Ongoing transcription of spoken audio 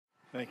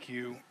Thank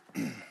you,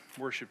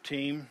 worship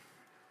team.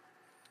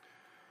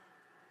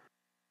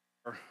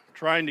 We're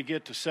trying to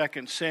get to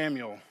 2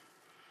 Samuel,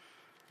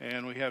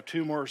 and we have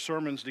two more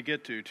sermons to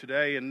get to,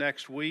 today and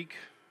next week.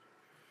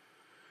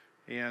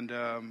 And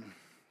in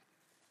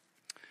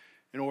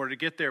order to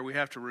get there, we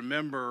have to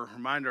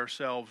remind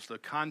ourselves the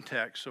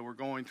context. So we're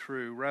going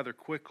through rather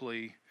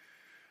quickly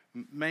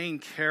main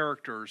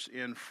characters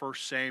in 1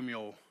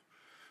 Samuel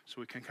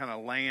so we can kind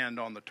of land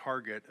on the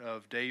target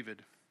of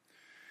David.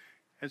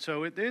 And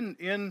so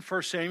in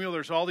 1 Samuel,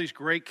 there's all these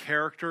great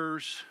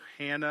characters.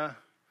 Hannah,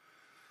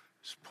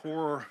 this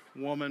poor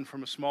woman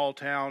from a small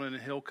town in the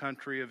hill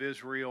country of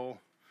Israel.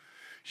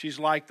 She's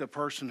like the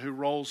person who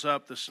rolls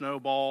up the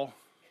snowball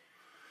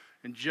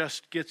and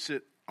just gets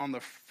it on the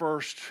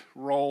first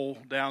roll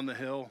down the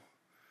hill.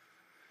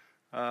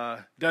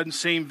 Doesn't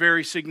seem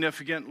very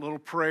significant, little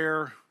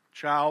prayer,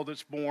 child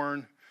that's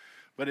born,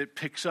 but it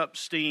picks up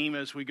steam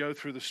as we go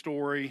through the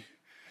story.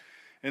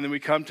 And then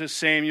we come to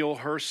Samuel,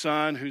 her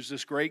son, who's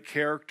this great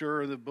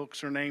character. The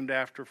books are named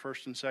after 1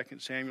 and 2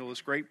 Samuel,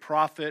 this great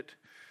prophet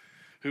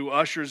who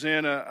ushers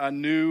in a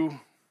new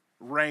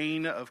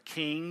reign of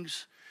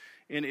kings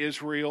in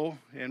Israel.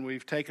 And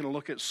we've taken a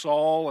look at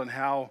Saul and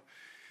how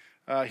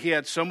he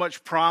had so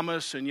much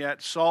promise, and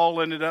yet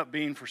Saul ended up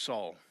being for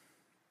Saul.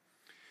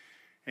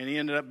 And he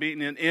ended up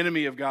being an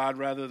enemy of God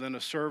rather than a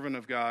servant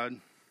of God.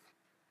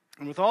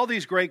 And with all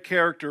these great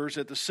characters,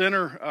 at the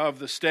center of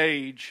the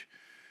stage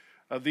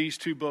of these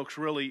two books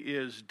really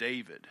is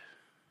David.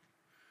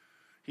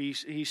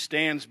 He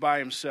stands by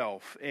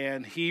himself,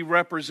 and he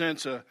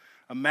represents a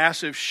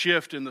massive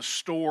shift in the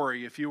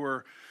story. If you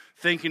were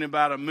thinking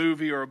about a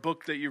movie or a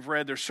book that you've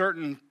read, there's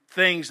certain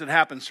things that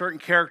happen, certain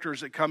characters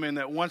that come in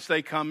that once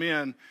they come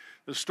in,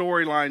 the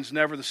storyline's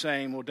never the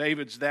same. Well,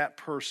 David's that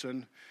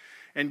person.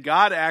 And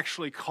God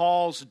actually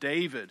calls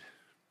David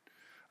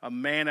a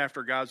man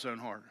after God's own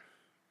heart.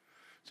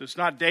 So it's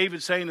not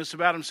David saying this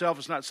about himself.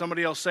 It's not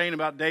somebody else saying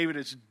about David.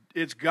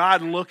 It's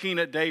God looking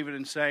at David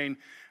and saying,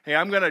 hey,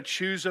 I'm going to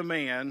choose a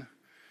man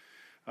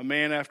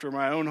after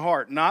my own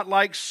heart. Not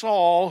like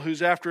Saul,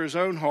 who's after his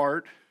own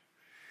heart.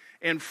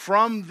 And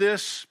from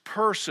this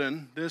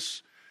person,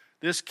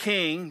 this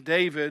king,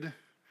 David,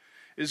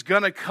 is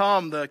going to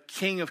come the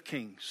King of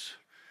Kings.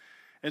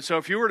 And so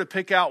if you were to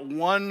pick out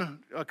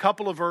a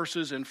couple of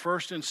verses in 1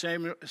 and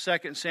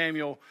 2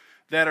 Samuel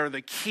that are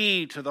the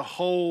key to the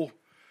whole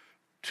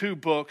two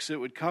books, it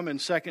would come in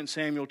 2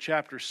 Samuel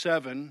chapter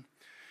 7,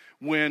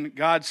 when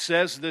God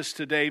says this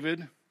to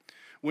David: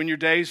 when your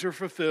days are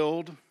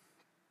fulfilled,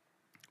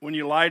 when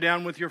you lie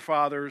down with your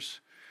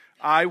fathers,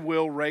 I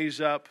will raise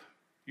up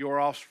your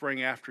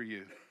offspring after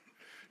you,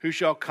 who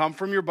shall come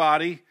from your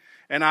body,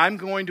 and I'm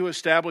going to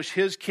establish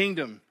his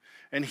kingdom,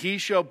 and he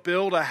shall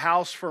build a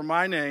house for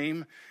my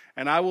name,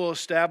 and I will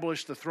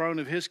establish the throne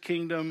of his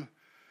kingdom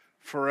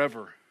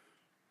forever.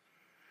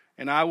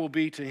 And I will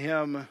be to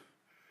him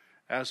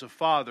as a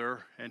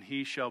father, and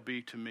he shall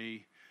be to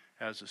me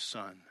as a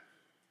son.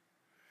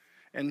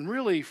 And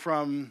really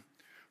from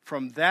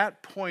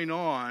that point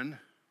on,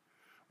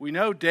 we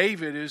know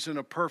David isn't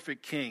a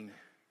perfect king.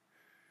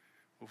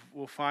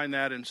 We'll find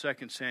that in 2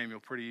 Samuel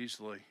pretty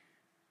easily.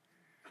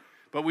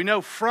 But we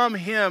know from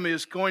him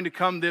is going to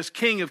come this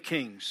King of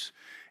Kings.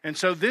 And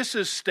so this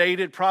is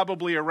stated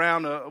probably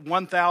around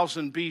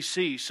 1000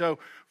 BC. So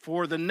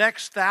for the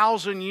next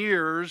 1,000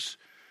 years,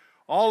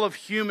 all of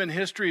human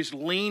history is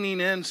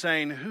leaning in,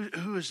 saying,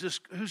 who is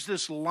this? Who's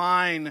this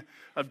line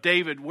of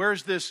David?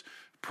 Where's this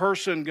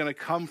person going to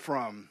come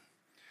from?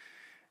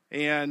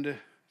 And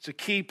it's a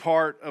key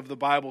part of the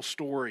Bible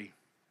story.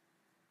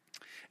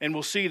 And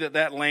we'll see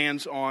that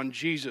lands on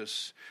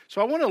Jesus. So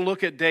I want to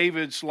look at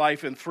David's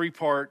life in three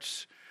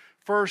parts.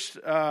 First,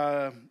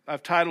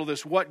 I've titled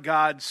this, What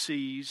God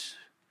Sees.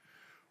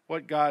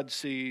 What God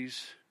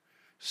Sees.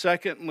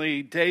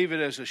 Secondly,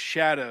 David as a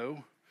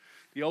shadow.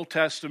 The Old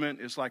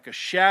Testament is like a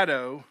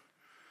shadow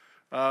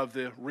of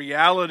the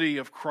reality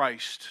of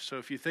Christ. So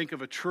if you think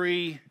of a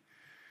tree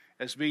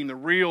as being the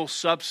real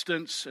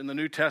substance in the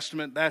New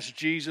Testament, that's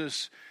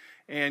Jesus.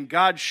 And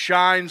God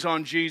shines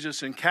on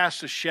Jesus and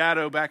casts a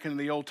shadow back into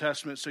the Old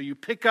Testament. So you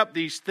pick up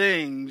these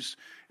things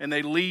and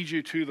they lead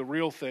you to the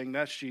real thing.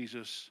 That's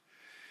Jesus.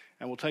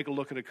 And we'll take a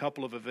look at a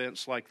couple of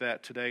events like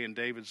that today in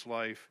David's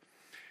life.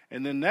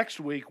 And then next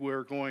week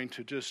we're going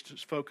to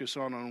just focus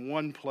on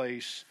one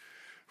place,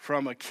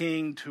 from a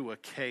king to a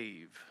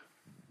cave.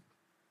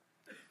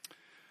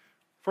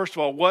 First of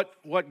all,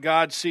 what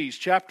God sees.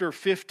 Chapter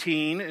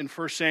 15 in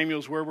 1 Samuel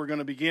is where we're going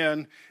to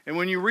begin. And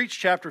when you reach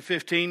chapter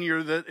 15, you're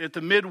at the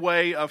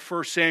midway of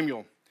 1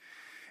 Samuel.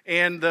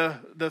 And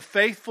the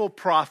faithful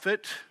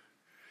prophet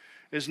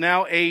is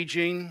now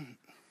aging,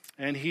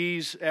 and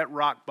he's at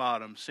rock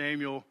bottom.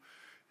 Samuel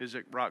is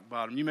at rock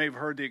bottom. You may have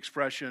heard the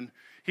expression,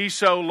 he's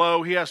so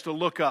low he has to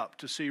look up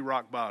to see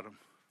rock bottom.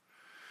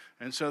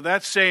 And so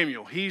that's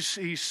Samuel.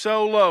 He's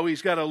so low,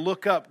 he's got to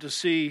look up to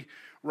see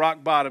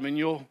rock bottom. And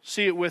you'll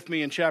see it with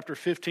me in chapter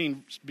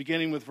 15,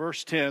 beginning with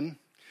verse 10.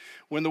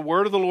 When the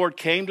word of the Lord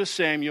came to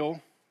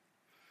Samuel,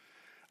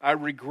 I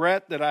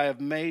regret that I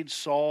have made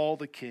Saul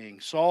the king.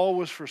 Saul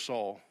was for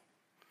Saul.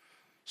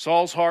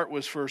 Saul's heart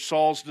was for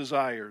Saul's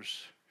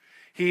desires.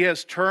 He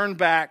has turned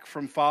back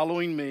from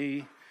following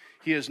me.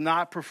 He has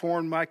not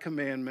performed my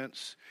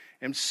commandments.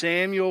 And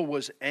Samuel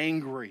was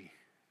angry.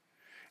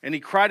 And he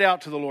cried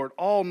out to the Lord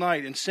all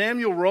night. And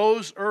Samuel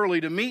rose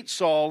early to meet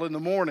Saul in the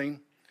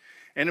morning.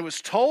 And it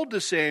was told to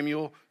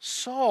Samuel,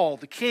 Saul,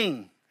 the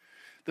king,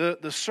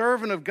 the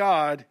servant of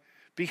God,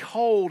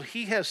 behold,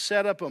 he has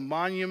set up a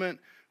monument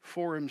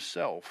for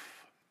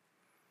himself.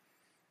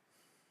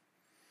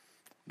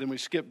 Then we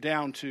skip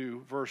down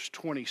to verse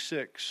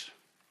 26,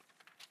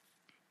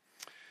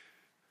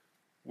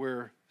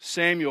 where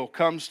Samuel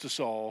comes to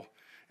Saul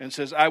and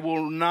says, I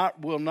will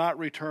not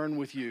return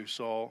with you,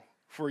 Saul,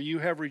 for you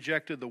have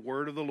rejected the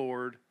word of the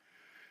Lord,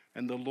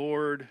 and the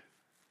Lord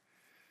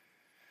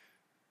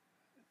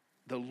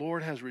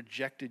has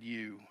rejected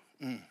you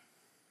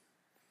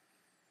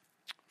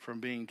from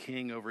being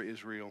king over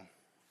Israel.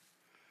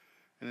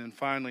 And then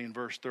finally in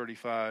verse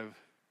 35,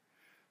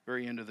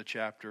 very end of the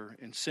chapter,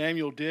 and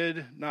Samuel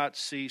did not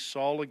see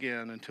Saul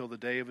again until the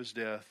day of his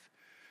death,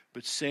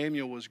 but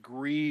Samuel was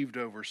grieved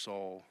over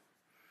Saul,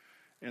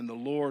 and the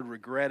Lord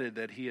regretted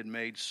that he had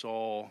made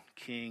Saul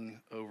king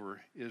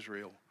over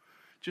Israel.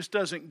 Just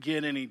doesn't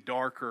get any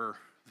darker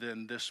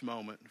than this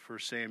moment for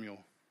Samuel.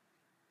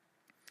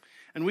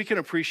 And we can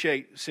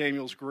appreciate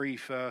Samuel's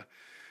grief.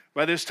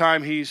 By this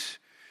time, he's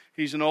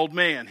an old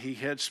man. He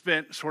had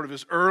spent sort of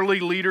his early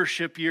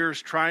leadership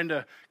years trying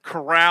to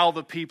corral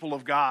the people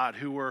of God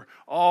who were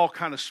all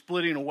kind of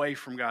splitting away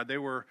from God. They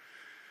were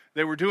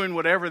doing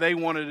whatever they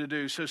wanted to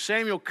do. So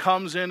Samuel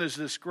comes in as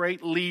this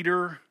great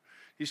leader.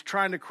 He's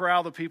trying to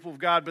corral the people of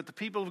God, but the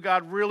people of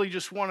God really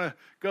just want to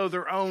go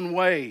their own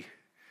way.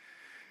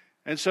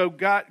 And so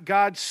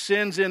God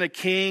sends in a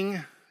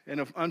king,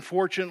 and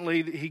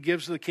unfortunately he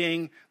gives the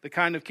king the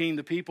kind of king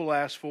the people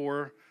ask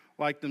for,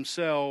 like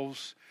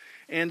themselves.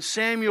 And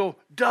Samuel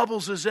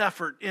doubles his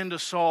effort into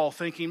Saul,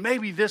 thinking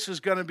maybe this is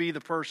going to be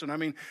the person. I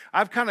mean,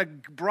 I've kind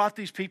of brought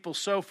these people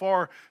so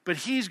far, but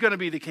he's going to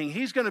be the king.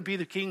 He's going to be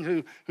the king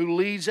who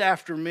leads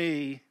after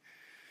me.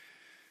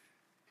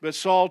 But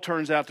Saul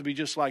turns out to be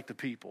just like the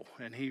people,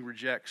 and he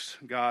rejects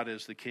God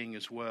as the king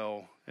as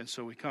well. And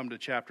so we come to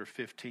chapter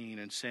 15,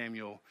 and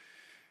Samuel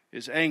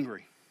is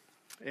angry.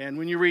 And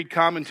when you read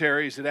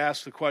commentaries, it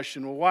asks the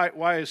question, well,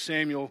 why is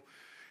Samuel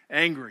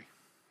angry?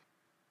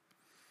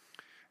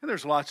 And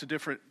there's lots of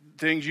different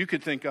things you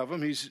could think of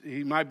him.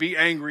 He might be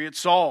angry at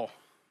Saul.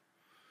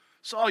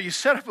 Saul, you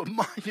set up a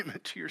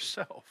monument to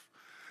yourself.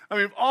 I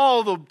mean, of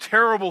all the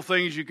terrible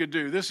things you could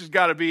do, this has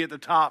got to be at the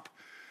top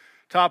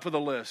of the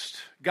list.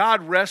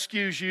 God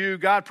rescues you.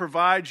 God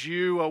provides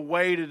you a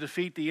way to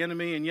defeat the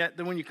enemy. And yet,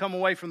 then when you come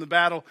away from the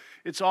battle,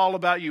 it's all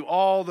about you.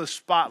 All the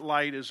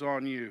spotlight is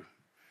on you.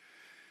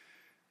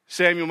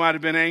 Samuel might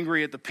have been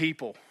angry at the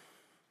people.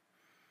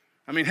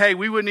 I mean, hey,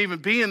 we wouldn't even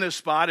be in this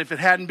spot if it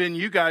hadn't been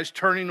you guys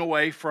turning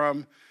away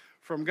from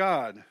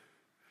God.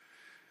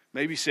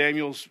 Maybe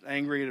Samuel's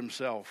angry at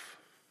himself.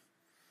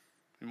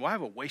 And why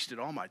have I wasted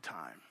all my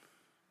time?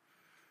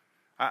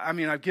 I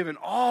mean, I've given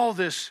all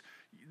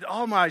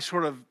my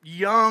sort of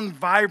young,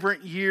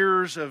 vibrant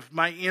years of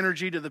my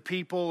energy to the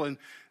people, and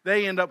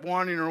they end up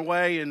wandering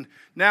away. And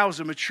now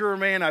as a mature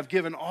man, I've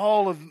given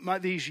all of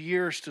these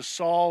years to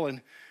Saul,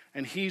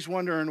 and he's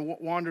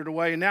wandered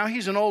away. And now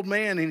he's an old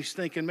man, and he's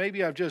thinking,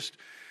 maybe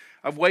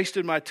I've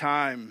wasted my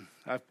time.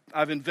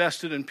 I've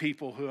invested in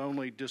people who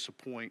only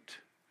disappoint.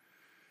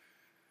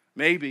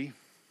 Maybe,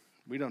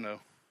 we don't know.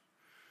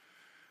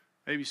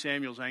 Maybe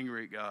Samuel's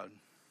angry at God.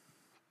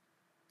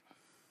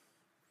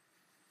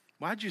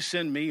 Why'd you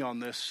send me on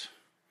this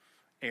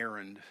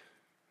errand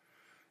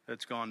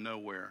that's gone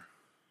nowhere?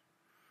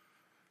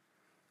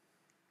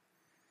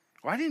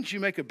 Why didn't you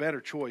make a better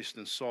choice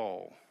than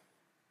Saul?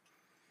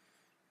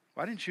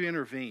 Why didn't you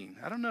intervene?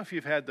 I don't know if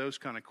you've had those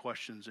kind of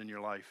questions in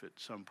your life at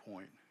some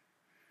point.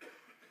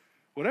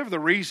 Whatever the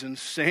reason,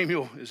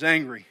 Samuel is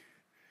angry.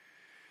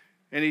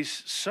 And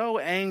he's so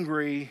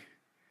angry,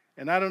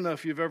 and I don't know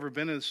if you've ever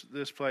been in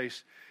this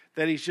place,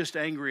 that he's just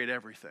angry at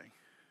everything.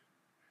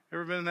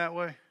 Ever been that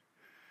way?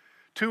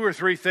 2 or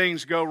 3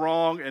 things go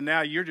wrong, and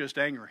now you're just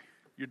angry.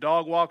 Your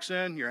dog walks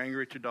in, you're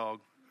angry at your dog.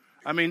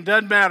 I mean,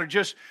 doesn't matter.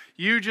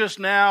 You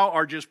now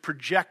are just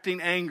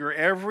projecting anger.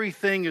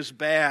 Everything is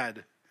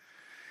bad.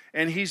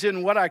 And he's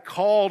in what I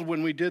called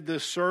when we did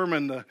this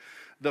sermon,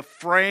 the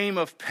frame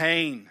of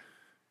pain.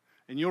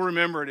 And you'll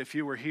remember it if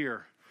you were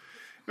here.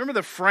 Remember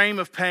the frame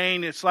of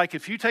pain? It's like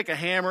if you take a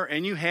hammer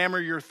and you hammer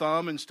your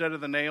thumb instead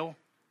of the nail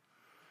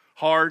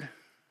hard,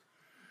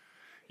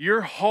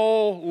 your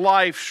whole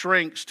life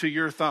shrinks to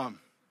your thumb.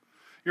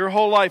 Your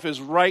whole life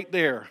is right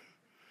there.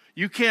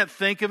 You can't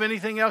think of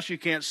anything else. You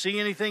can't see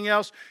anything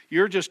else.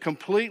 You're just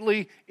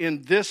completely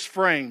in this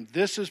frame.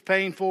 This is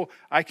painful.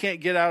 I can't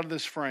get out of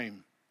this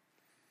frame.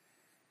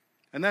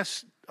 And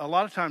that's a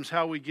lot of times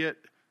how we get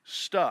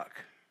stuck.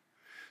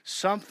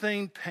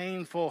 Something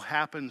painful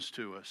happens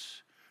to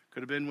us.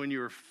 Could have been when you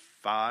were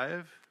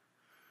 5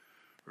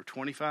 or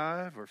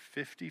 25 or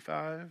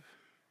 55.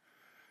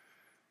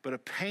 But a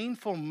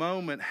painful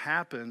moment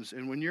happens,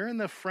 and when you're in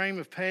the frame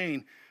of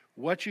pain,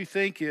 what you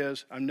think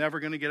is, I'm never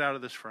going to get out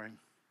of this frame.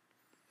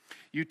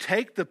 You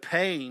take the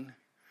pain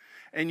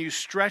and you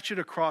stretch it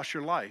across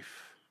your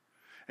life.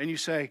 And you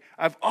say,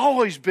 I've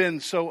always been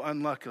so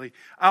unlucky.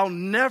 I'll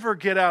never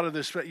get out of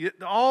this.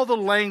 All the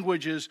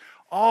language is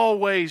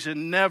always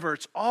and never.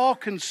 It's all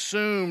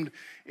consumed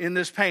in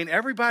this pain.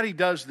 Everybody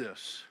does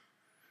this.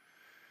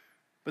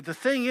 But the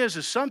thing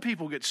is some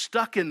people get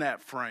stuck in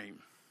that frame.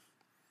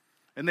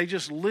 And they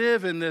just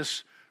live in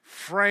this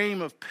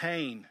frame of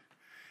pain.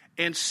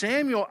 And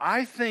Samuel,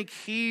 I think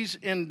he's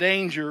in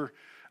danger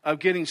of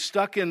getting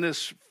stuck in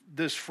this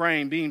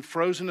frame, being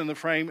frozen in the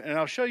frame. And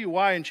I'll show you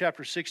why in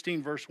chapter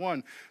 16, verse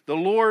 1. The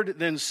Lord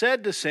then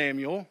said to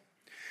Samuel,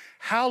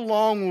 how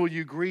long will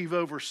you grieve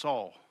over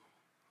Saul?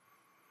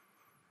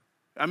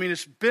 I mean,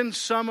 it's been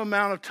some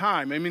amount of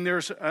time. I mean,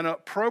 there's an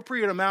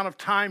appropriate amount of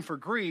time for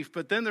grief,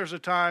 but then there's a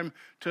time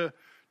to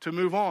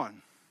move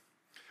on.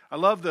 I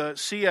love the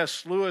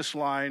C.S. Lewis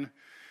line.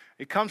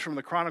 It comes from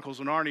the Chronicles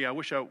of Narnia. I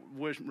wish I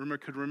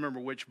could remember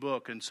which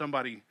book, and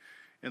somebody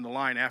in the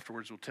line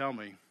afterwards will tell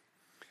me.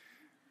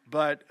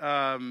 But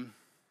a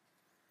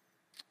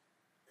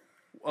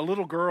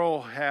little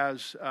girl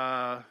has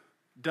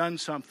done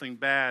something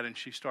bad, and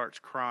she starts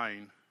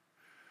crying.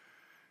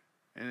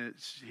 And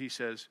he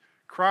says,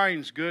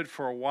 crying's good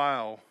for a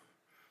while,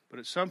 but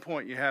at some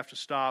point you have to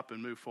stop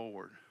and move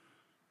forward.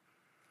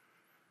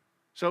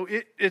 So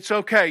it's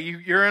okay.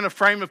 You're in a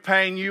frame of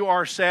pain. You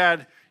are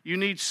sad. You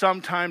need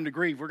some time to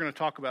grieve. We're going to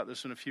talk about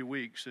this in a few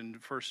weeks in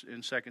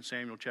 2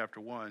 Samuel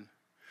chapter 1.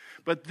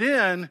 But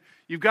then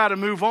you've got to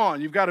move on.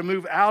 You've got to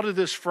move out of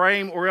this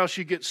frame or else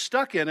you get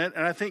stuck in it.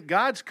 And I think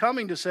God's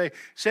coming to say,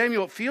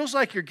 Samuel, it feels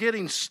like you're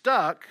getting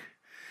stuck.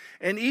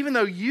 And even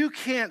though you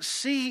can't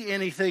see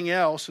anything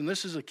else, and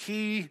this is a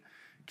key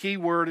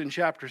word in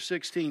chapter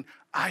 16,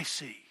 I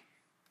see.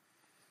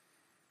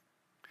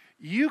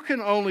 You can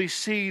only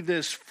see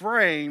this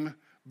frame,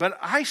 but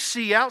I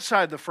see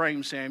outside the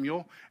frame,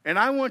 Samuel, and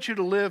I want you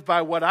to live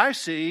by what I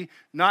see,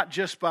 not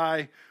just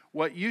by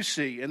what you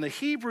see. And the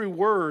Hebrew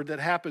word that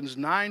happens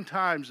 9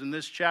 times in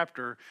this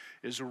chapter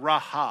is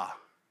raha.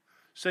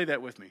 Say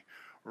that with me.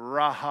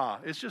 Raha.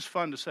 It's just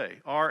fun to say.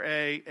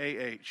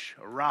 R-A-A-H.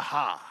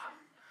 Raha.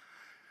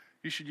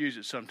 You should use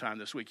it sometime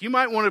this week. You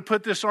might want to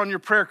put this on your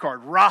prayer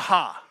card.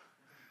 Raha.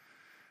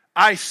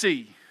 I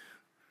see.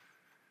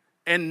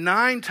 And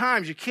 9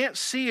 times, you can't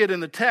see it in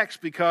the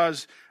text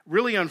because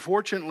really,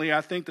 unfortunately, I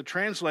think the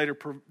translator,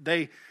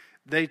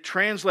 they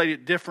translate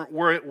it different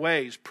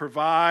ways.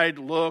 Provide,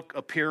 look,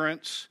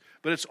 appearance.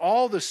 But it's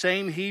all the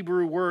same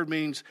Hebrew word,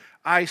 means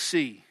I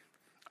see.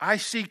 I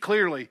see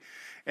clearly.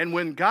 And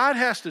when God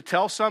has to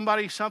tell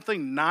somebody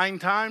something 9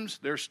 times,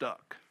 they're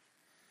stuck.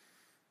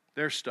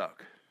 They're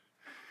stuck.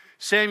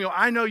 Samuel,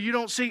 I know you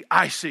don't see,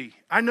 I see.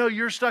 I know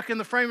you're stuck in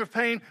the frame of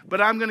pain,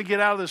 but I'm going to get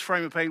out of this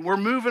frame of pain. We're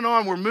moving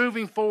on. We're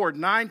moving forward.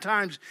 9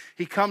 times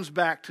he comes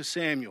back to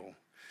Samuel.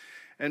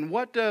 And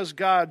what does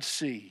God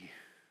see?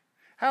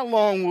 How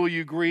long will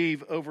you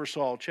grieve over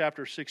Saul?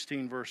 Chapter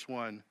 16, verse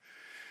 1.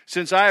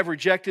 Since I have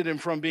rejected him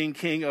from being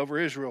king over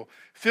Israel,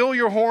 fill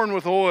your horn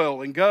with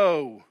oil and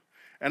go,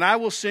 and I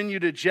will send you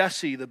to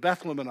Jesse the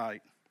Bethlehemite.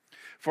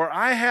 For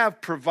I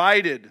have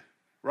provided,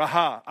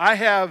 Raha, I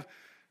have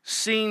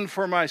seen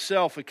for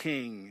myself a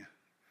king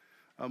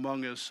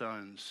among his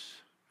sons.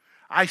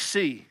 I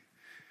see.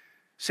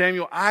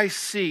 Samuel, I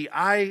see.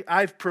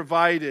 I've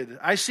provided.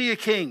 I see a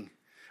king.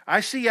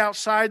 I see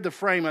outside the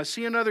frame. I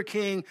see another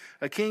king,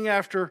 a king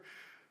after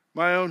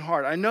my own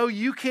heart. I know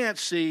you can't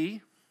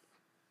see,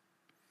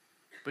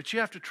 but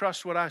you have to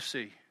trust what I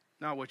see,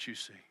 not what you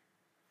see.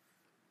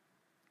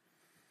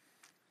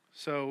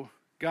 So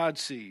God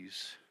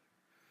sees.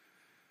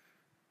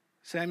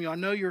 Samuel, I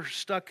know you're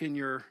stuck in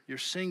your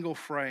single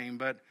frame,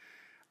 but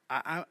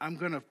I'm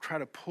going to try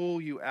to pull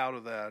you out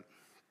of that.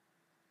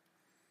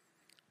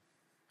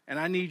 And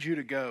I need you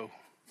to go.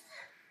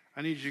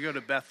 I need you to go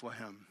to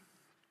Bethlehem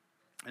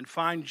and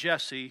find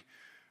Jesse,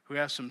 who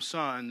has some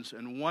sons,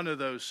 and one of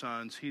those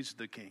sons, he's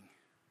the king.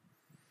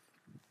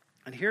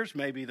 And here's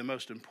maybe the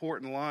most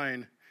important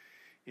line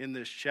in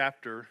this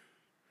chapter,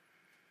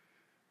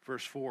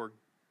 verse 4.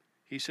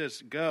 He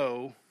says,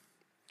 go.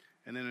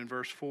 And then in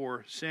verse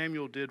 4,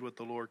 Samuel did what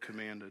the Lord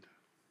commanded.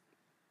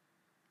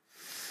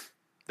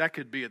 That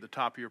could be at the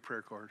top of your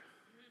prayer card.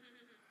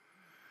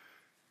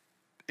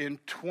 In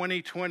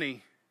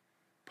 2020,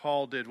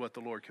 Paul did what the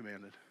Lord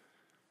commanded.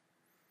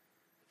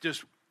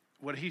 Just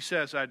what he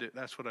says I do,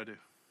 that's what I do.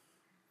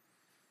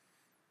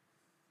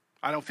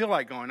 I don't feel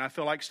like going. I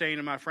feel like staying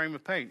in my frame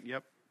of pain.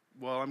 Yep,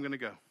 well, I'm going to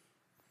go.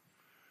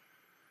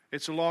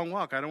 It's a long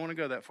walk. I don't want to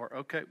go that far.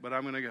 Okay, but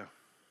I'm going to go.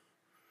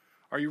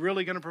 Are you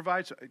really going to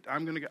provide?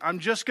 I'm going to go. I'm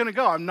just going to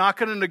go. I'm not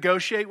going to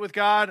negotiate with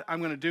God. I'm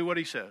going to do what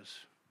he says.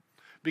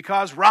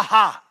 Because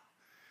Raha,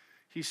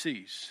 he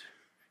sees.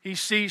 He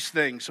sees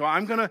things. So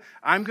I'm going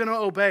to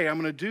obey. I'm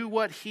going to do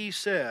what he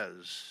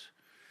says.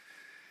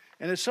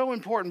 And it's so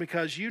important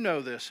because you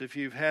know this if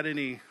you've had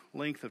any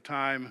length of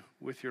time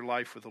with your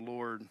life with the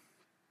Lord.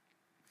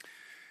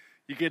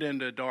 You get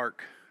into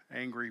dark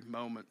angry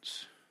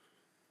moments.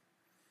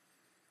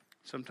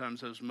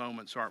 Sometimes those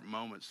moments aren't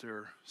moments,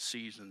 they're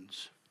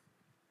seasons.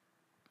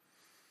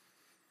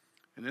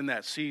 And in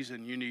that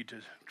season, you need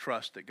to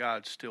trust that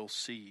God still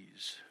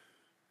sees.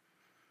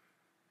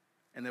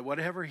 And that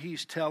whatever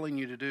He's telling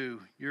you to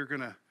do, you're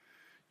going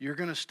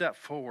to step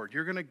forward.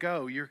 You're going to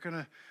go. You're going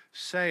to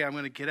say, I'm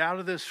going to get out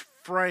of this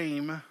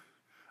frame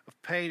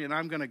of pain, and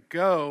I'm going to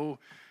go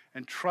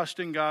and trust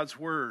in God's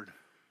word.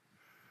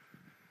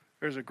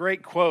 There's a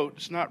great quote.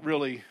 It's not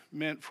really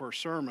meant for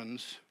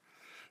sermons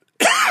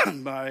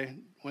by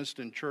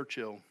Winston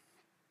Churchill.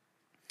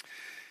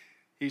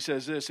 He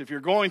says this: if you're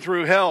going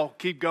through hell,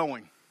 keep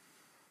going.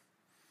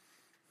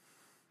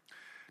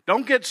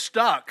 Don't get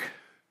stuck.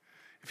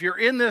 If you're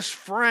in this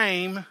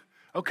frame,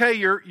 okay,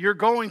 you're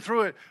going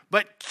through it,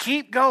 but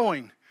keep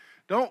going.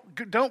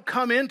 Don't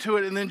come into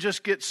it and then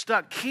just get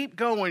stuck. Keep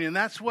going, and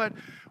that's what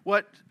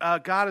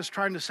God is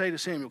trying to say to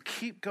Samuel.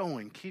 Keep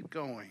going, keep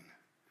going.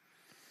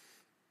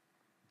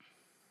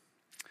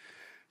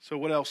 So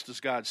what else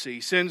does God see?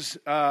 He sends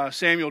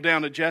Samuel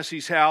down to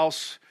Jesse's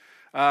house.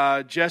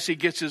 Jesse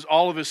gets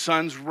all of his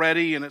sons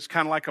ready, and it's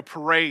kind of like a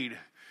parade.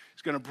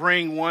 He's going to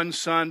bring one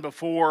son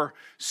before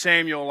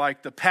Samuel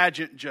like the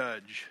pageant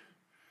judge.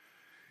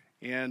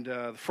 And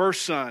the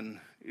first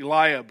son,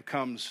 Eliab,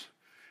 comes.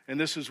 And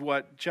this is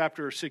what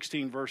chapter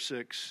 16, verse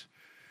 6,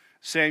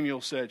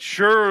 Samuel said,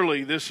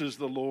 surely this is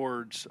the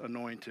Lord's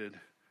anointed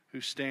who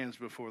stands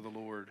before the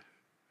Lord.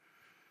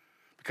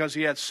 Because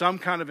he had some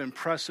kind of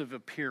impressive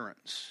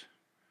appearance.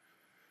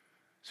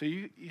 So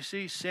you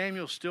see,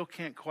 Samuel still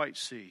can't quite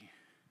see.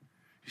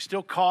 He's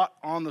still caught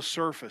on the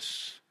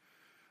surface.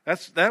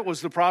 That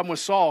was the problem with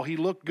Saul. He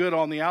looked good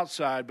on the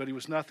outside, but he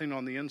was nothing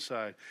on the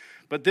inside.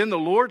 But then the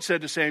Lord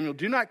said to Samuel,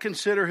 do not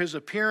consider his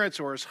appearance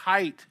or his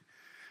height,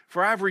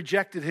 for I have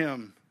rejected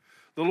him.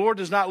 The Lord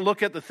does not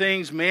look at the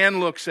things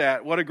man looks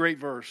at. What a great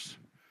verse.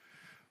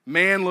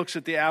 Man looks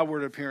at the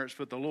outward appearance,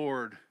 but the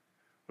Lord,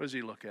 what does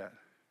he look at?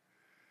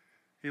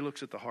 He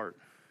looks at the heart.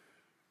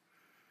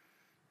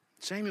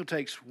 Samuel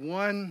takes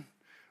one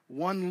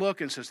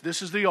look and says,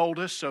 this is the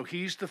oldest, so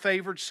he's the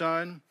favored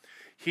son.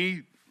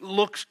 He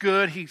looks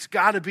good. He's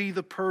got to be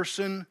the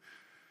person.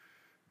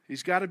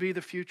 He's got to be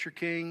the future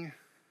king.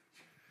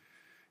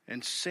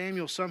 And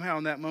Samuel somehow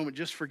in that moment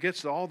just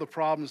forgets all the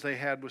problems they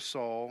had with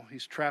Saul.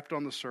 He's trapped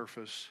on the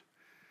surface.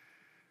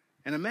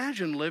 And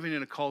imagine living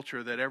in a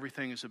culture that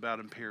everything is about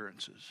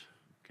appearances.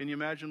 Can you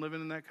imagine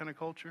living in that kind of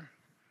culture?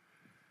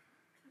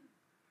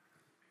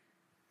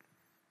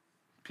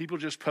 People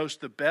just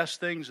post the best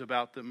things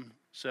about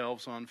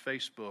themselves on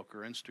Facebook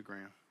or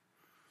Instagram.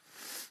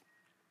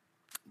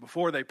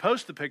 Before they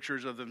post the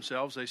pictures of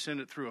themselves, they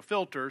send it through a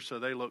filter so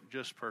they look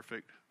just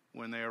perfect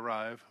when they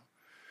arrive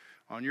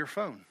on your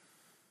phone.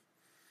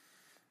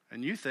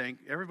 And you think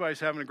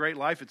everybody's having a great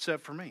life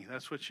except for me.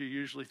 That's what you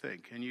usually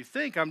think. And you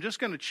think, I'm just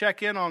going to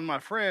check in on my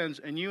friends,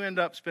 and you end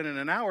up spending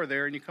an hour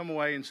there, and you come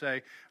away and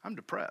say, I'm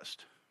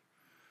depressed.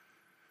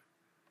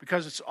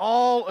 Because it's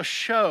all a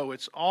show.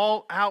 It's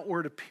all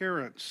outward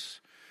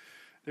appearance.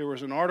 There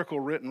was an article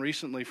written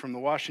recently from the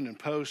Washington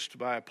Post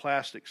by a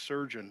plastic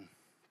surgeon.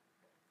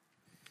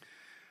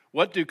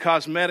 What do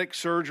cosmetic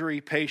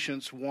surgery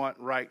patients want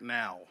right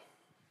now?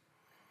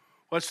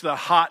 What's the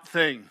hot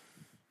thing?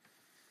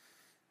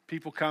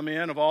 People come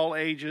in of all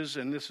ages,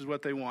 and this is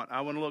what they want.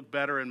 I want to look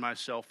better in my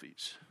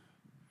selfies.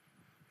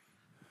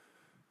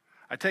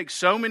 I take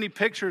so many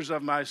pictures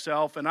of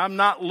myself, and I'm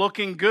not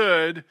looking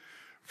good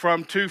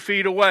from 2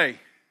 feet away.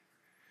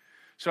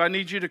 So I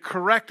need you to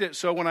correct it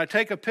so when I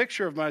take a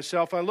picture of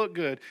myself, I look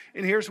good.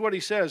 And here's what he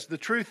says. The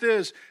truth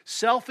is,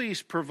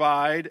 selfies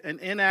provide an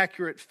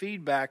inaccurate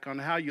feedback on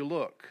how you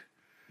look.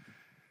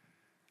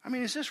 I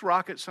mean, is this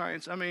rocket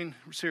science? I mean,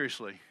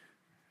 seriously.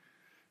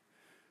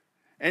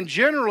 And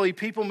generally,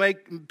 people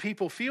make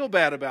people feel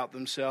bad about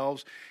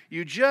themselves.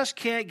 You just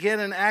can't get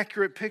an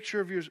accurate picture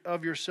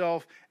of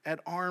yourself at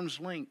arm's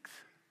length.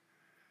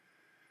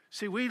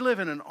 See, we live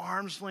in an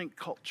arm's length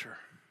culture.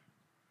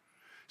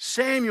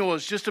 Samuel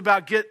is just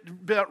about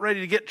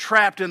ready to get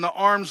trapped in the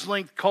arm's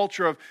length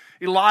culture of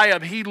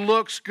Eliab. He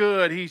looks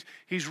good.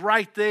 He's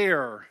right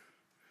there.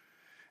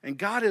 And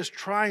God is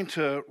trying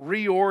to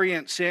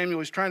reorient Samuel.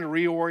 He's trying to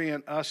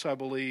reorient us, I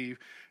believe,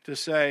 to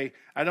say,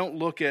 I don't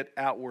look at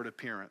outward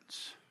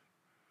appearance.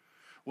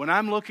 When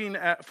I'm looking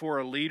for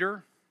a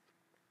leader,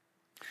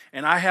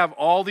 and I have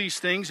all these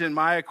things in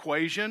my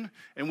equation,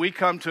 and we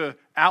come to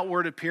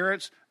outward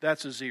appearance,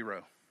 that's a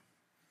 0.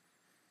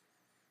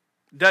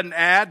 Doesn't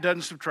add,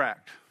 doesn't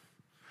subtract.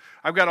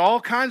 I've got all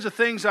kinds of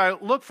things I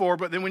look for,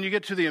 but then when you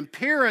get to the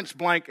appearance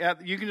blank,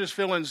 you can just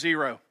fill in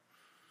 0.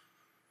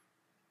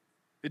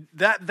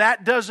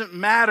 That doesn't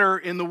matter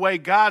in the way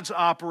God's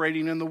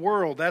operating in the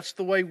world. That's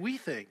the way we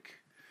think.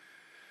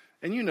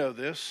 And you know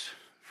this.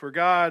 For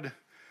God,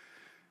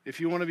 if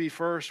you want to be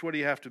first, what do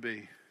you have to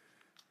be?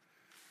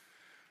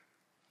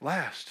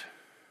 Last.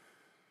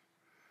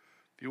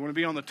 If you want to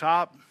be on the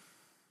top,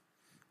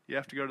 you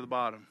have to go to the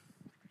bottom.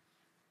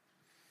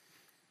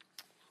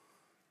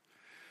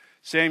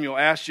 Samuel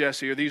asked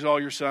Jesse, are these all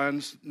your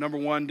sons? Number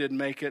 1 didn't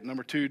make it.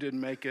 Number 2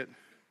 didn't make it.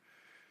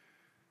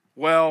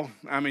 Well,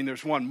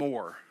 there's one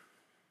more.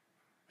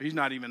 He's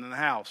not even in the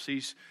house.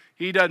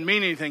 He doesn't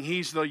mean anything.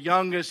 He's the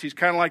youngest. He's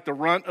kind of like the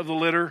runt of the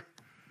litter.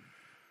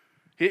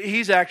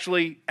 He's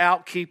actually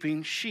out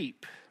keeping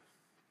sheep.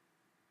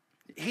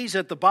 He's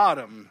at the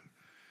bottom.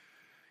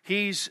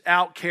 He's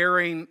out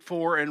caring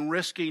for and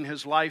risking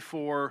his life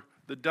for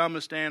the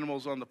dumbest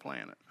animals on the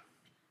planet.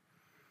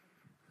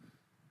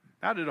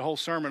 I did a whole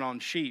sermon on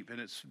sheep,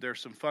 and there's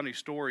some funny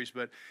stories,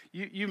 but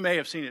you may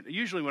have seen it.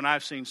 Usually when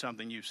I've seen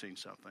something, you've seen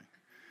something.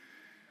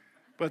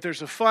 But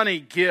there's a funny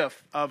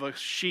gif of a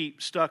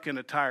sheep stuck in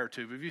a tire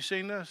tube. Have you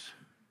seen this?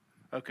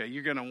 Okay,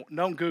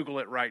 don't Google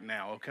it right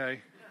now,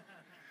 okay?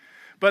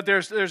 But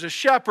there's a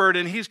shepherd,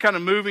 and he's kind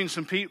of moving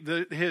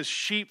his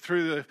sheep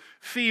through the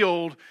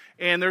field,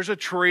 and there's a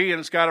tree, and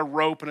it's got a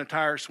rope and a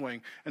tire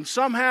swing. And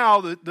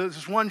somehow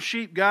this one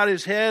sheep got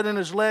his head and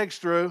his legs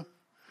through,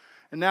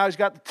 and now he's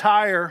got the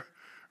tire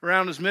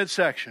around his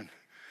midsection.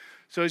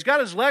 So he's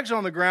got his legs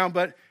on the ground,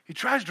 but he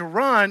tries to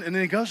run, and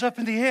then he goes up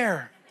in the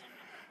air,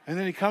 and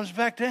then he comes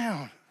back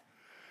down.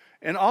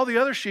 And all the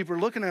other sheep are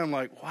looking at him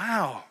like,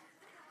 wow,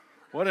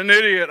 what an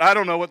idiot. I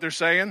don't know what they're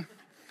saying.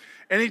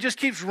 And he just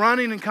keeps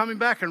running and coming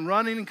back and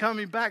running and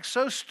coming back.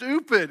 So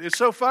stupid. It's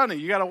so funny.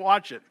 You got to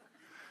watch it.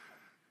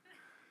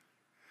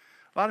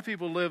 A lot of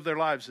people live their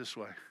lives this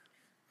way.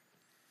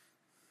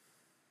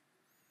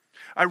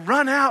 I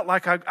run out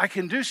like I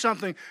can do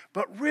something,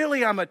 but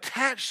really I'm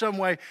attached some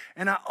way,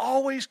 and I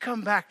always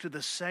come back to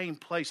the same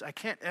place. I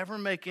can't ever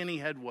make any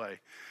headway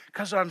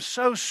because I'm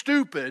so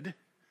stupid,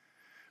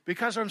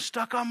 because I'm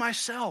stuck on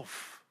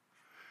myself.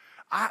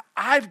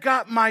 I've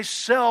got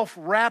myself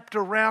wrapped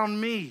around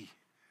me.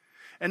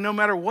 And no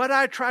matter what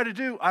I try to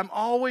do, I'm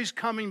always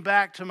coming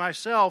back to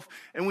myself.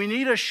 And we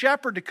need a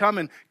shepherd to come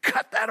and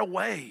cut that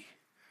away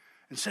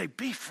and say,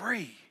 be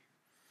free.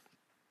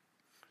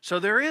 So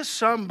there is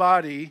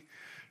somebody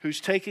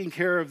who's taking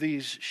care of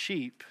these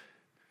sheep.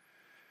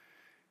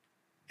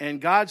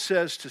 And God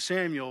says to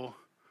Samuel,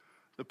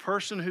 the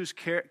person who's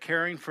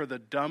caring for the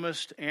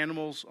dumbest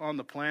animals on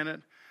the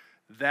planet,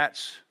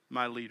 that's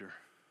my leader.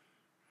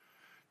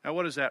 Now,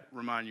 what does that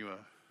remind you of?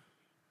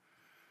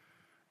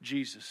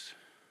 Jesus.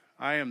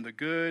 I am the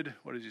good,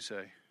 what does he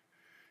say?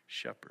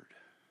 Shepherd.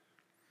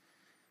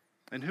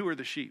 And who are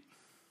the sheep?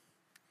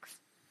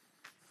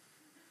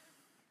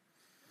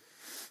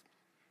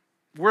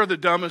 We're the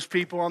dumbest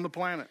people on the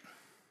planet.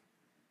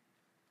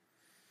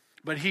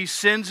 But he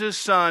sends his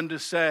son to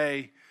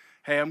say,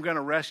 hey, I'm going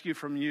to rescue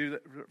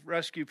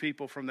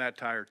people from that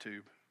tire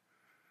tube.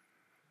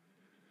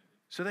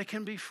 So they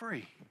can be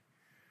free.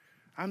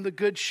 I'm the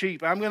good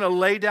sheep. I'm going to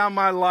lay down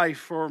my life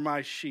for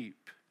my sheep.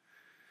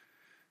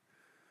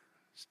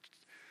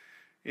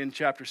 In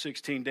chapter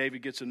 16,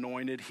 David gets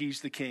anointed.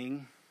 He's the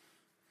king,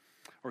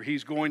 or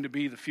he's going to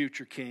be the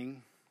future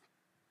king.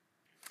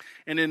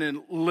 And in a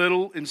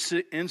little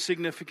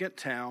insignificant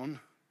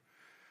town,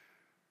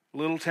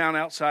 little town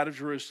outside of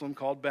Jerusalem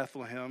called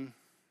Bethlehem,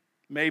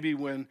 maybe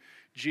when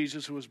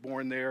Jesus was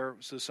born there, it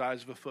was the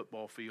size of a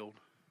football field.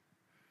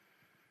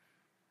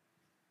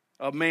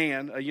 A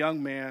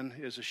young man,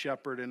 is a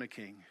shepherd and a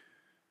king.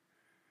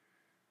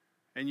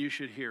 And you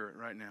should hear it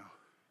right now.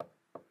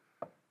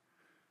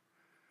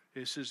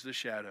 This is the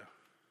shadow.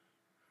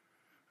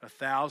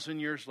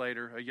 1,000 years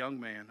later, a young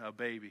man, a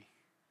baby,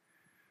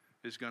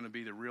 is going to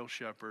be the real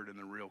shepherd and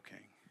the real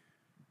king.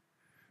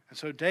 And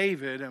so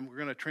David, and we're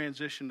going to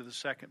transition to the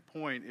second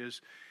point,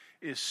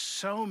 is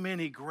so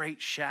many great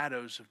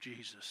shadows of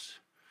Jesus.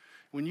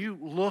 When you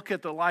look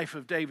at the life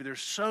of David,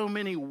 there's so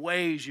many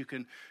ways you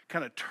can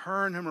kind of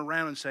turn him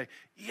around and say,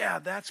 yeah,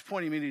 that's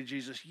pointing me to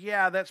Jesus.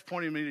 Yeah, that's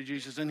pointing me to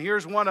Jesus. And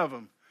here's one of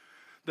them.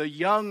 The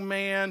young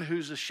man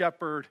who's a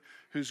shepherd,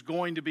 who's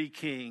going to be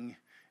king,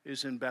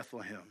 is in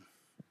Bethlehem.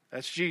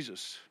 That's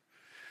Jesus.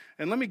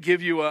 And let me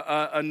give you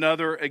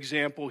another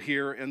example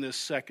here in this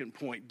second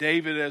point.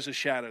 David as a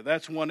shadow.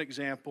 That's one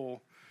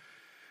example.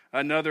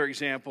 Another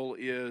example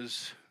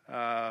is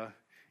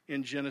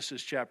in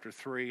Genesis chapter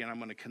 3, and I'm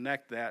going to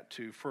connect that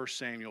to 1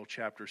 Samuel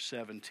chapter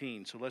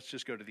 17. So let's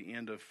just go to the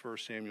end of 1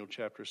 Samuel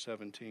chapter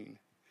 17.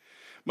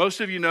 Most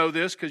of you know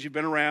this because you've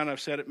been around. I've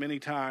said it many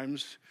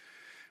times.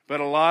 But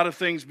a lot of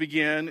things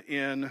begin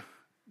in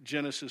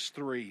Genesis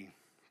 3.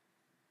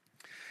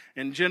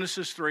 In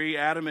Genesis 3,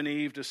 Adam and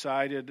Eve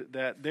decided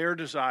that their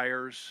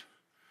desires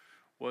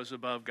was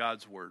above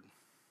God's word.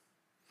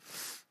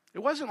 It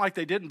wasn't like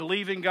they didn't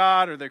believe in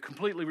God or they're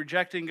completely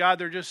rejecting God.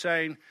 They're just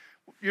saying,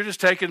 you're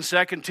just taking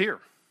second tier.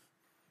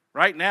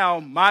 Right now,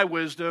 my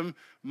wisdom,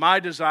 my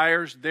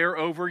desires, they're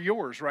over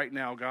yours right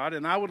now, God.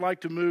 And I would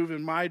like to move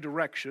in my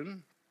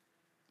direction.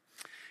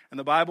 And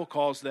the Bible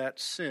calls that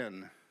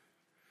sin.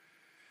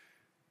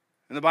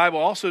 And the Bible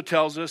also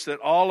tells us that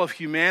all of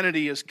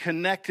humanity is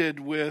connected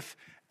with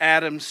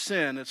Adam's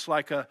sin. It's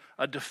like a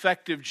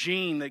defective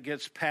gene that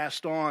gets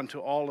passed on to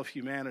all of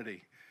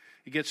humanity.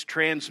 It gets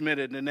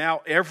transmitted. And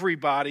now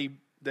everybody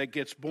that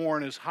gets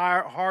born is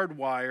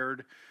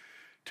hardwired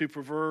to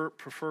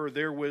prefer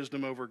their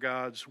wisdom over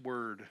God's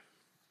word.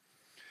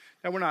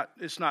 Now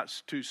it's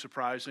not too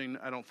surprising.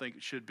 I don't think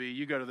it should be.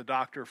 You go to the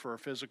doctor for a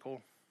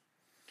physical.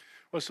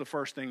 What's the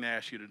first thing they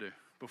ask you to do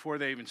before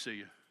they even see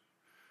you?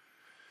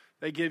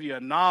 They give you a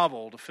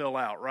novel to fill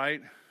out,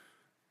 right?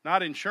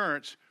 Not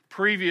insurance,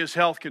 previous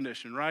health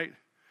condition, right?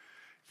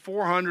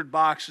 400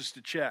 boxes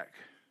to check.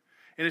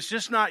 And it's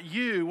just not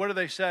you. What do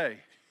they say?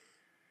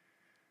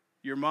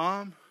 Your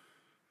mom,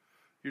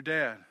 your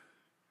dad.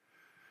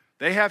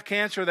 They have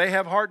cancer, they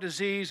have heart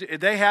disease,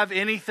 they have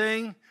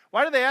anything.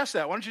 Why do they ask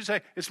that? Why don't you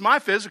say, it's my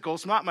physical,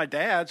 it's not my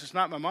dad's, it's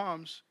not my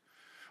mom's.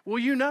 Well,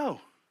 you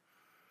know.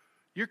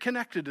 You're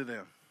connected to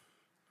them.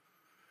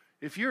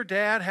 If your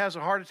dad has a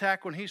heart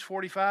attack when he's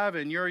 45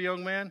 and you're a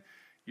young man,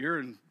 you're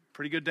in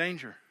pretty good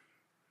danger.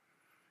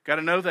 Got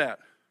to know that.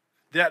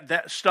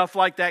 That stuff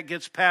like that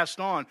gets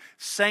passed on.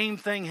 Same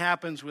thing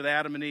happens with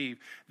Adam and Eve.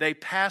 They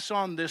pass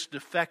on this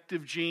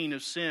defective gene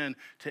of sin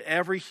to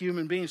every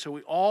human being. So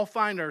we all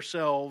find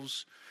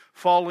ourselves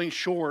falling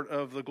short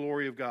of the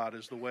glory of God,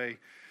 is the way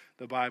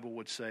the Bible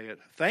would say it.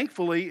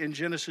 Thankfully, in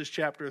Genesis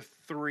chapter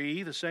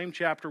 3, the same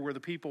chapter where the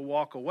people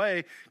walk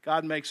away,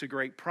 God makes a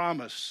great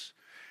promise.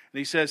 And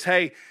he says,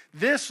 hey,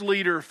 this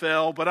leader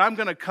fell, but I'm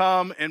going to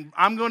come and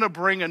I'm going to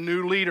bring a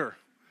new leader,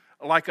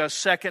 like a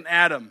second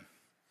Adam.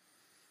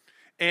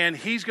 And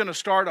he's going to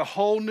start a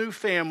whole new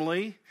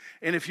family.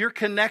 And if you're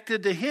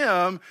connected to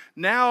him,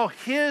 now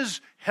his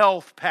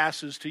health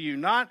passes to you.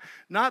 Not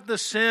the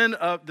sin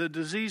of the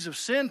disease of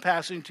sin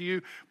passing to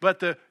you, but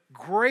the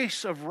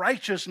grace of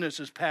righteousness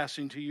is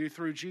passing to you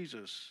through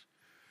Jesus.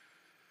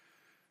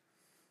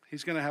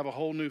 He's going to have a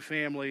whole new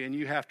family, and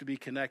you have to be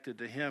connected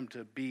to him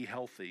to be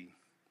healthy.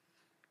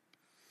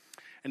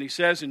 And he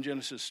says in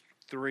Genesis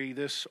 3,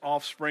 this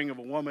offspring of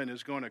a woman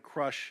is going to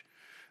crush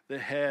the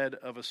head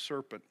of a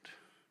serpent.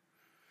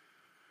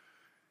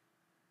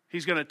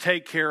 He's going to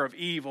take care of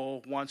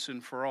evil once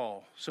and for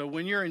all. So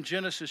when you're in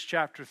Genesis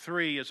chapter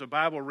 3, as a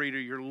Bible reader,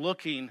 you're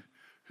looking,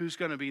 who's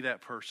going to be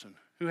that person?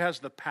 Who has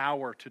the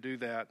power to do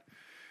that?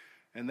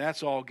 And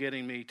that's all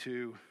getting me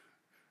to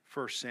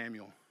 1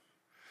 Samuel.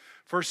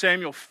 1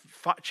 Samuel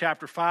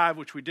chapter 5,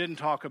 which we didn't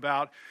talk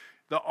about,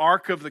 the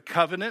Ark of the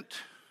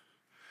Covenant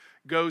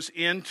goes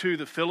into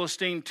the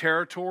Philistine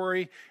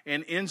territory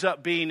and ends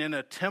up being in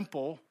a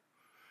temple,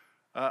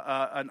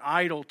 an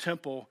idol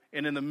temple,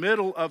 and in the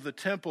middle of the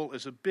temple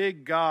is a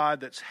big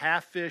god that's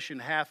half fish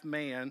and half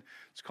man.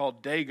 It's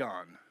called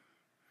Dagon.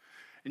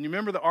 And you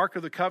remember the Ark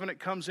of the Covenant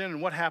comes in,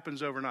 and what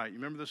happens overnight? You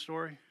remember the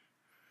story?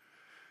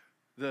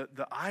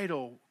 The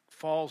idol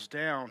falls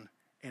down,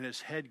 and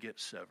his head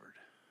gets severed.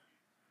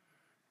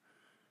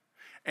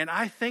 And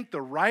I think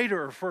the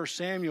writer of 1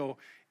 Samuel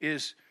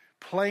is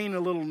playing a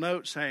little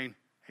note saying,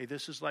 hey,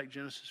 this is like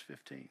Genesis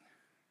 15.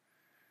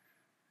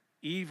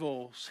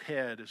 Evil's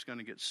head is going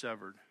to get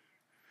severed.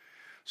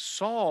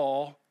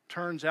 Saul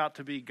turns out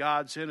to be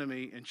God's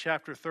enemy. In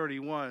chapter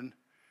 31,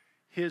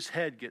 his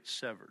head gets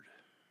severed.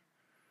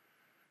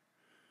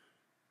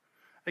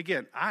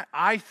 Again,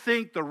 I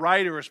think the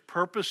writer is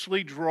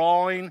purposely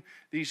drawing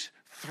these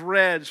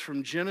threads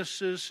from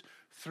Genesis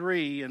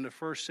 3 into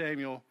 1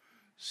 Samuel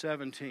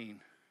 17.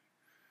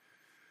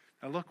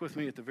 Now look with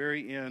me at the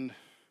very end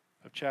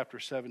of chapter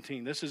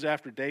 17. This is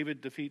after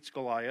David defeats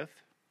Goliath.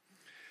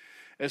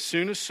 As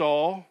soon as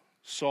Saul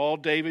saw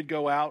David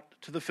go out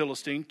to the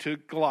Philistine, to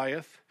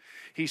Goliath,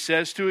 he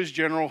says to his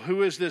general,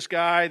 who is this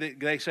guy?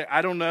 They say,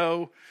 I don't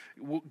know.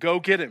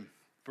 Go get him.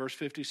 Verse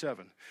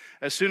 57.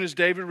 As soon as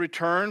David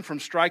returned from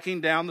striking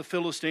down the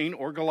Philistine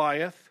or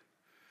Goliath,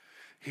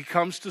 he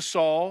comes to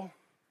Saul,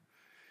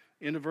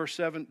 into verse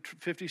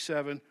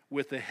 57,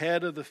 with the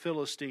head of the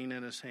Philistine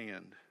in his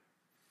hand.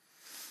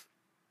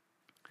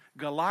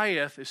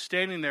 Goliath is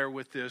standing there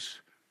with this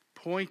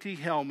pointy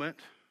helmet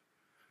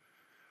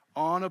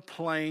on a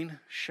plain,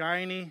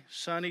 shiny,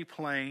 sunny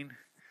plain,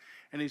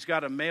 and he's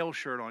got a mail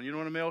shirt on. You know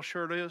what a mail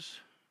shirt is?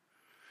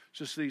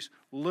 Just these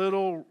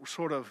little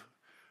sort of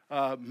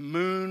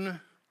moon,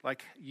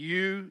 like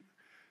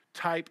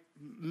U-type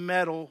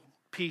metal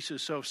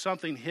pieces, so if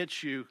something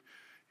hits you,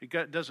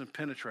 it doesn't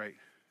penetrate.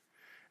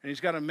 And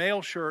he's got a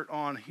mail shirt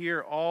on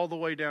here all the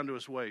way down to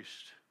his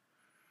waist.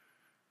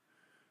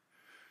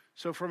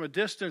 So from a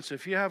distance,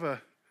 if you have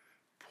a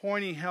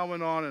pointy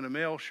helmet on and a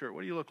mail shirt,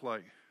 what do you look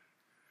like?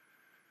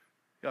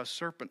 You got a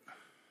serpent.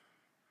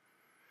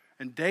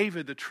 And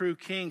David, the true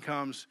king,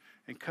 comes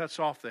and cuts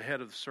off the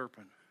head of the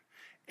serpent.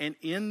 And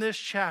in this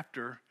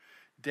chapter,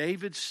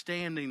 David's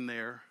standing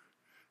there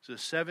as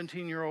a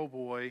 17-year-old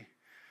boy,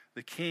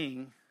 the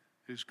king,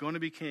 who's going to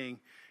be king,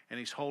 and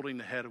he's holding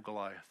the head of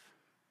Goliath.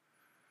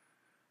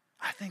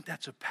 I think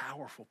that's a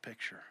powerful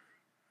picture.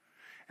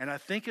 And I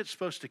think it's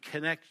supposed to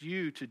connect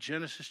you to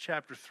Genesis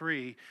chapter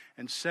 3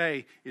 and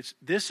say,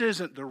 this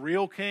isn't the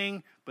real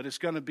king, but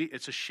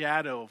it's a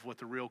shadow of what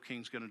the real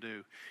king's going to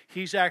do.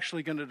 He's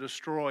actually going to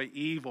destroy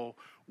evil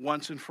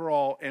once and for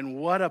all. And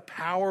what a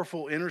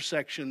powerful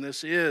intersection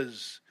this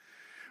is.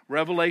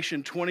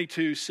 Revelation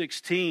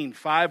 22:16,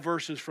 5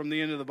 verses from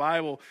the end of the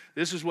Bible.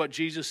 This is what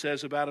Jesus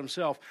says about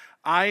himself.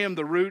 I am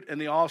the root and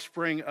the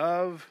offspring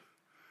of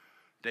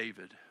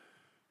David.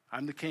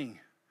 I'm the king.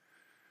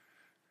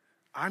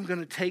 I'm going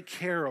to take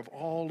care of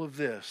all of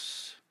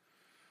this.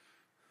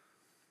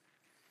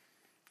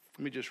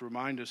 Let me just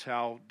remind us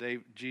how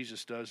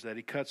Jesus does that.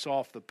 He cuts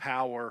off the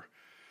power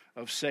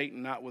of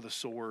Satan, not with a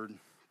sword,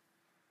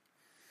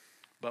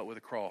 but with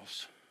a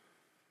cross.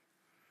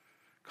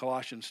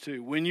 Colossians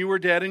 2. When you were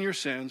dead in your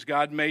sins,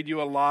 God made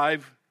you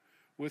alive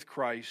with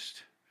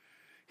Christ.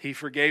 He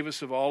forgave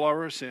us of all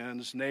our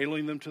sins,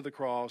 nailing them to the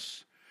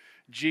cross.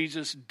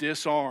 Jesus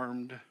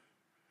disarmed.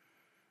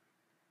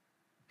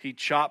 He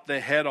chopped the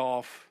head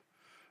off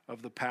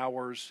of the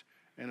powers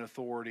and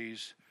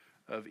authorities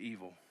of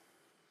evil.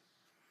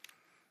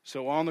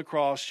 So on the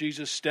cross,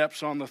 Jesus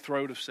steps on the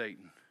throat of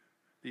Satan,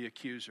 the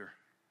accuser.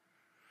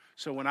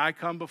 So when I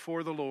come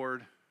before the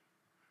Lord,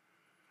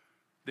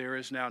 there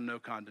is now no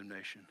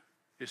condemnation.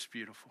 It's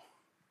beautiful.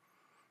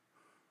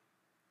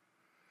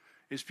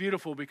 It's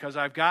beautiful because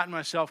I've gotten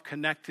myself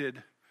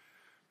connected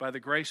by the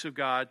grace of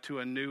God to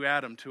a new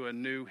Adam, to a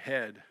new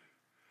head.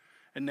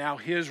 And now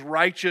his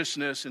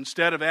righteousness,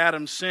 instead of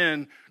Adam's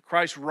sin,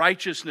 Christ's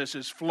righteousness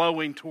is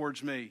flowing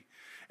towards me.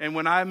 And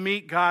when I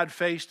meet God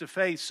face to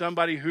face,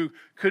 somebody who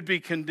could be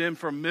condemned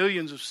for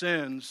millions of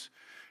sins,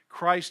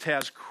 Christ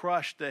has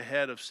crushed the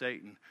head of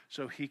Satan,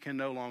 so he can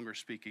no longer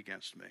speak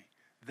against me.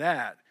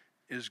 That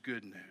is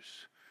good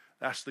news.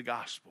 That's the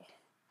gospel.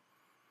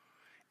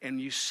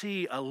 And you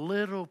see a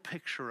little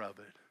picture of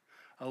it,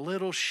 a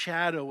little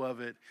shadow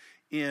of it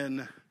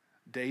in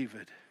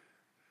David.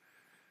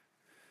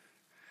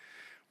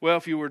 Well,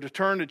 if you were to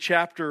turn to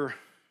chapter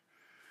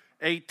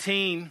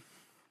 18,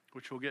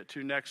 which we'll get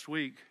to next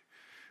week,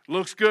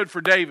 looks good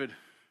for David.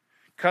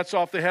 Cuts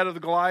off the head of the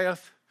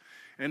Goliath,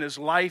 and his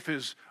life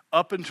is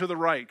up and to the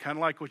right, kind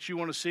of like what you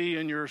want to see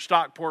in your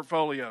stock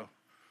portfolio.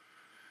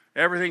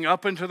 Everything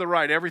up and to the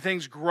right.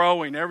 Everything's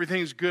growing.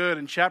 Everything's good.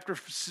 In chapter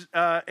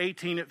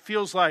 18, it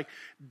feels like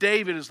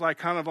David is like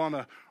kind of on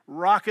a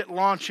rocket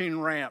launching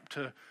ramp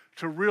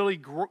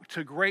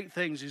to great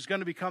things. He's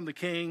going to become the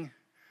king,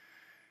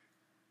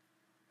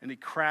 and he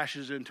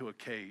crashes into a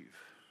cave.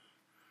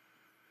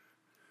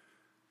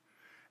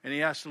 And he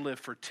has to live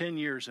for 10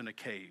 years in a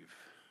cave.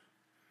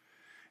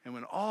 And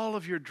when all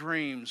of your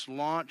dreams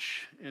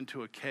launch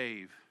into a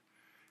cave,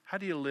 how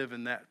do you live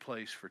in that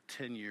place for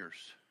 10 years?